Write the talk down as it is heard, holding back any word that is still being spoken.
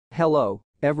Hello,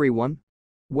 everyone.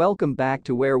 Welcome back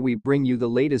to where we bring you the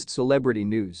latest celebrity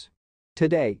news.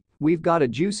 Today, we've got a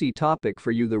juicy topic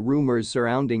for you: the rumors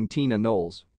surrounding Tina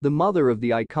Knowles, the mother of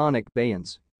the iconic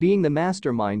Beyonce, being the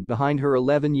mastermind behind her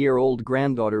 11-year-old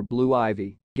granddaughter Blue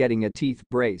Ivy getting a teeth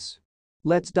brace.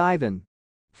 Let's dive in.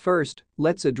 First,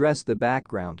 let's address the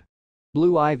background.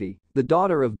 Blue Ivy, the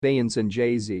daughter of Beyonce and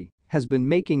Jay-Z, has been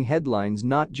making headlines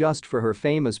not just for her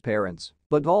famous parents,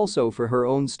 but also for her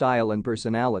own style and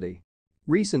personality.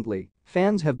 Recently,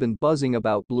 fans have been buzzing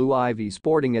about Blue Ivy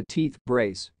sporting a teeth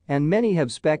brace, and many have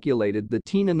speculated that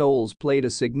Tina Knowles played a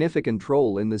significant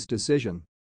role in this decision.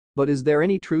 But is there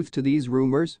any truth to these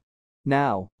rumors?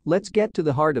 Now, let's get to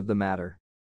the heart of the matter.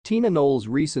 Tina Knowles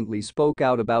recently spoke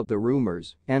out about the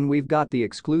rumors, and we've got the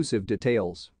exclusive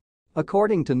details.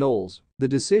 According to Knowles, the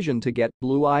decision to get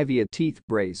Blue Ivy a teeth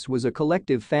brace was a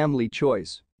collective family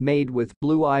choice made with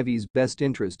Blue Ivy's best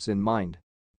interests in mind.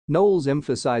 Knowles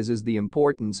emphasizes the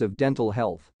importance of dental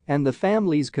health and the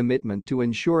family's commitment to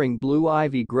ensuring Blue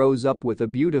Ivy grows up with a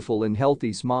beautiful and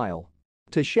healthy smile.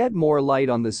 To shed more light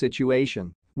on the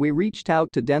situation, we reached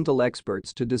out to dental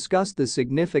experts to discuss the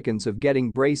significance of getting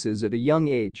braces at a young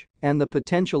age and the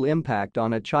potential impact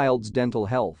on a child's dental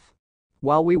health.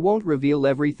 While we won't reveal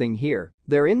everything here,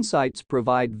 their insights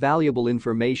provide valuable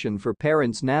information for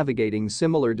parents navigating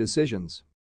similar decisions.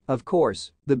 Of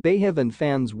course, the Bayhaven and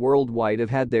fans worldwide have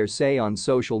had their say on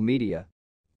social media.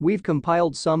 We've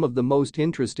compiled some of the most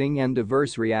interesting and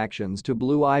diverse reactions to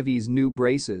Blue Ivy's new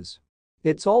braces.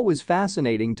 It's always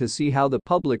fascinating to see how the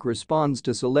public responds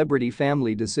to celebrity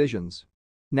family decisions.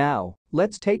 Now,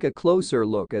 let's take a closer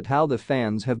look at how the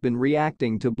fans have been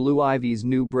reacting to Blue Ivy's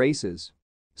new braces.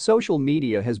 Social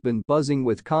media has been buzzing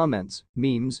with comments,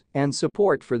 memes, and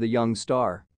support for the young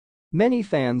star. Many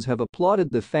fans have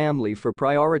applauded the family for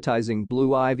prioritizing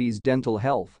Blue Ivy's dental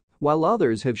health, while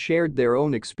others have shared their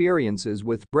own experiences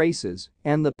with braces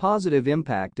and the positive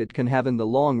impact it can have in the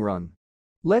long run.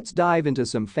 Let's dive into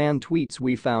some fan tweets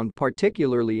we found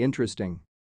particularly interesting.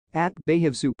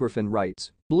 @BayhavSuperfan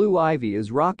writes, "Blue Ivy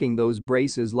is rocking those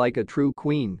braces like a true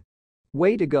queen.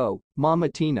 Way to go, Mama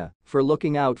Tina, for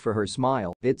looking out for her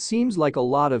smile." It seems like a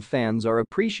lot of fans are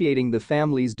appreciating the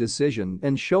family's decision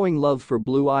and showing love for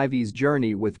Blue Ivy's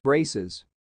journey with braces.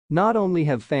 Not only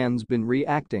have fans been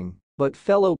reacting, but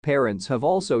fellow parents have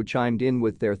also chimed in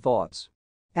with their thoughts.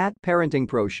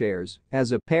 @ParentingPro shares,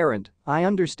 "As a parent, I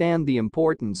understand the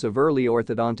importance of early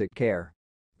orthodontic care.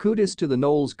 Kudos to the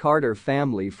Knowles-Carter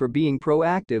family for being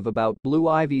proactive about Blue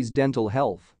Ivy's dental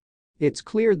health. It's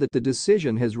clear that the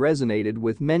decision has resonated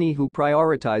with many who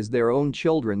prioritize their own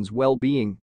children's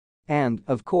well-being. And,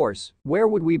 of course, where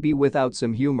would we be without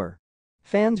some humor?"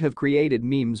 Fans have created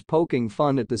memes poking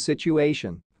fun at the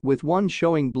situation, with one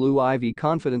showing Blue Ivy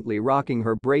confidently rocking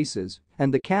her braces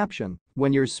and the caption,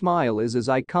 "When your smile is as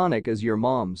iconic as your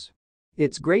mom's."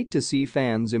 It's great to see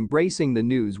fans embracing the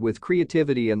news with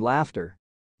creativity and laughter.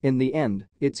 In the end,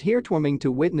 it's heartwarming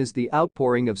to witness the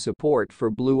outpouring of support for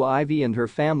Blue Ivy and her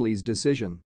family's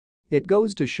decision. It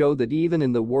goes to show that even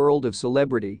in the world of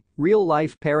celebrity,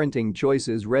 real-life parenting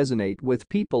choices resonate with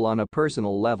people on a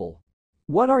personal level.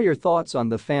 What are your thoughts on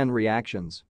the fan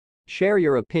reactions? Share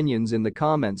your opinions in the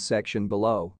comments section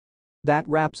below. That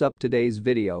wraps up today's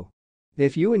video.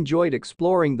 If you enjoyed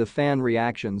exploring the fan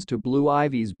reactions to Blue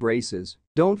Ivy's braces,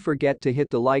 don't forget to hit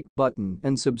the like button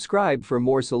and subscribe for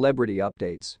more celebrity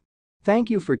updates. Thank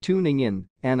you for tuning in,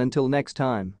 and until next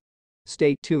time,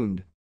 stay tuned.